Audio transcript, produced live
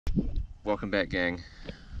Welcome back, gang.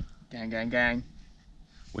 Gang, gang, gang.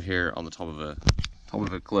 We're here on the top of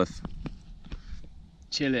a cliff.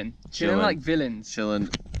 Chilling like villains. Chilling.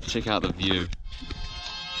 Check out the view.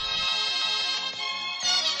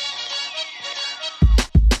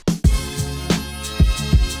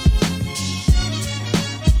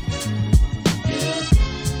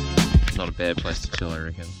 Not a bad place to chill, I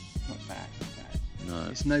reckon. Not bad, not bad.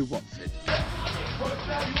 No. It's no Watford.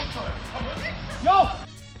 Yo!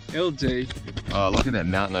 It'll do. Oh, look at that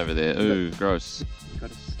mountain over there. Ooh, gross. You've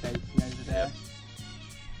got a Stacey over there.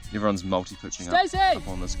 Everyone's multi-pitching up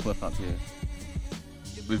on this cliff up here.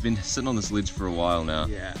 We've been sitting on this ledge for a while now.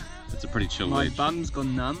 Yeah. It's a pretty chill My ledge. bum's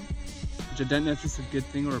gone numb, which I don't know if it's a good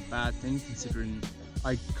thing or a bad thing, considering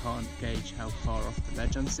I can't gauge how far off the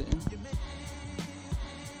ledge I'm sitting.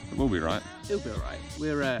 It will be right. It'll be alright.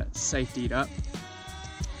 We're safetied up.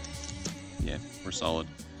 Yeah, we're solid.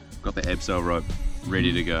 Got the abseil rope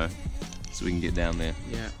ready to go, so we can get down there.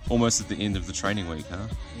 Yeah. Almost at the end of the training week, huh?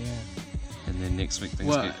 Yeah. And then next week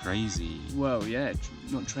things get crazy. Well, yeah,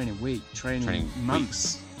 not training week, training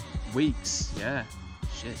months. Weeks, yeah.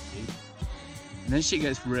 Shit, dude. And then shit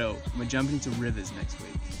gets real. We're jumping into rivers next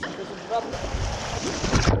week.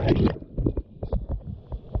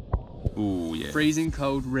 Ooh, yeah. Freezing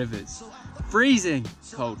cold rivers. Freezing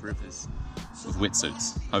cold rivers. With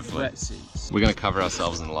wetsuits, hopefully. Wetsuits. We're gonna cover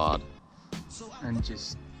ourselves in lard. And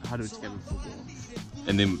just huddle together for warmth.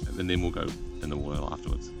 And then we'll go in the oil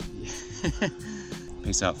afterwards. Yeah.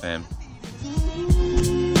 Peace out, fam.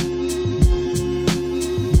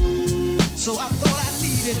 So I thought I'd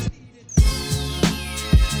leave it.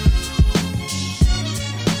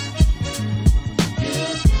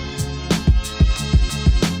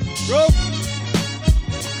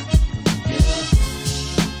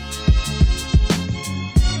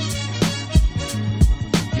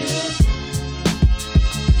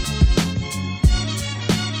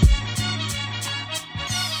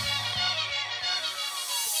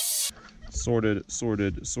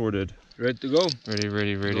 Sorted. Ready to go?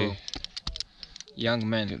 Ready. Go. Young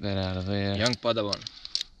man. Get that out of there. Young Padawan.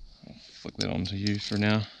 I'll flick that onto you for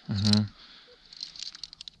now.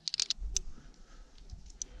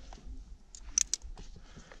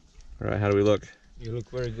 Alright, how do we look? You look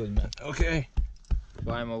very good, man. Okay. If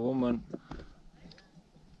I'm a woman.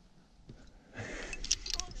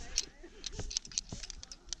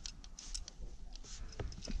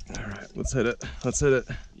 Alright, let's hit it.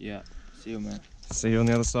 Yeah. See you, man. See you on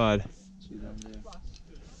the other side. See you down there.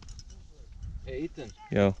 Hey, Ethan.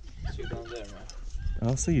 Yo. See you down there, man.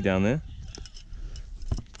 I'll see you down there.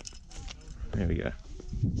 There we go.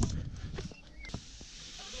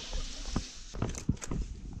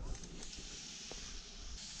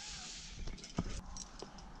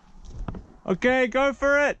 Okay, go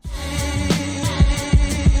for it!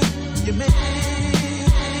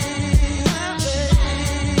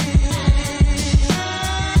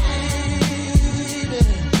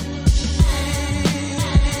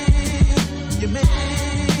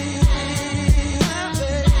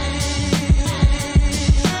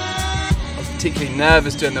 Particularly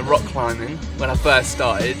nervous doing the rock climbing when I first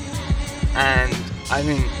started, and I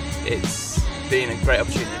think it's been a great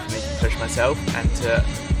opportunity for me to push myself and to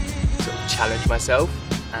sort of challenge myself,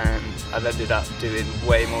 and I've ended up doing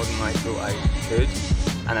way more than I thought I could,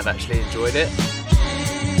 and I've actually enjoyed it.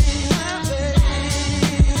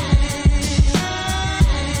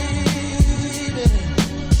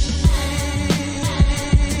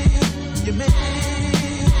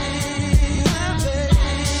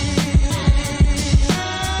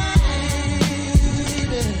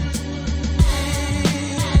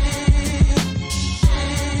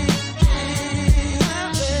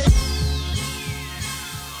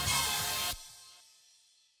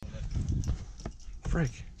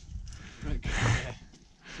 Freak.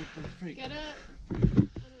 Get it?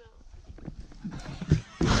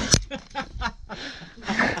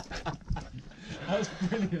 That was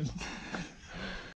brilliant.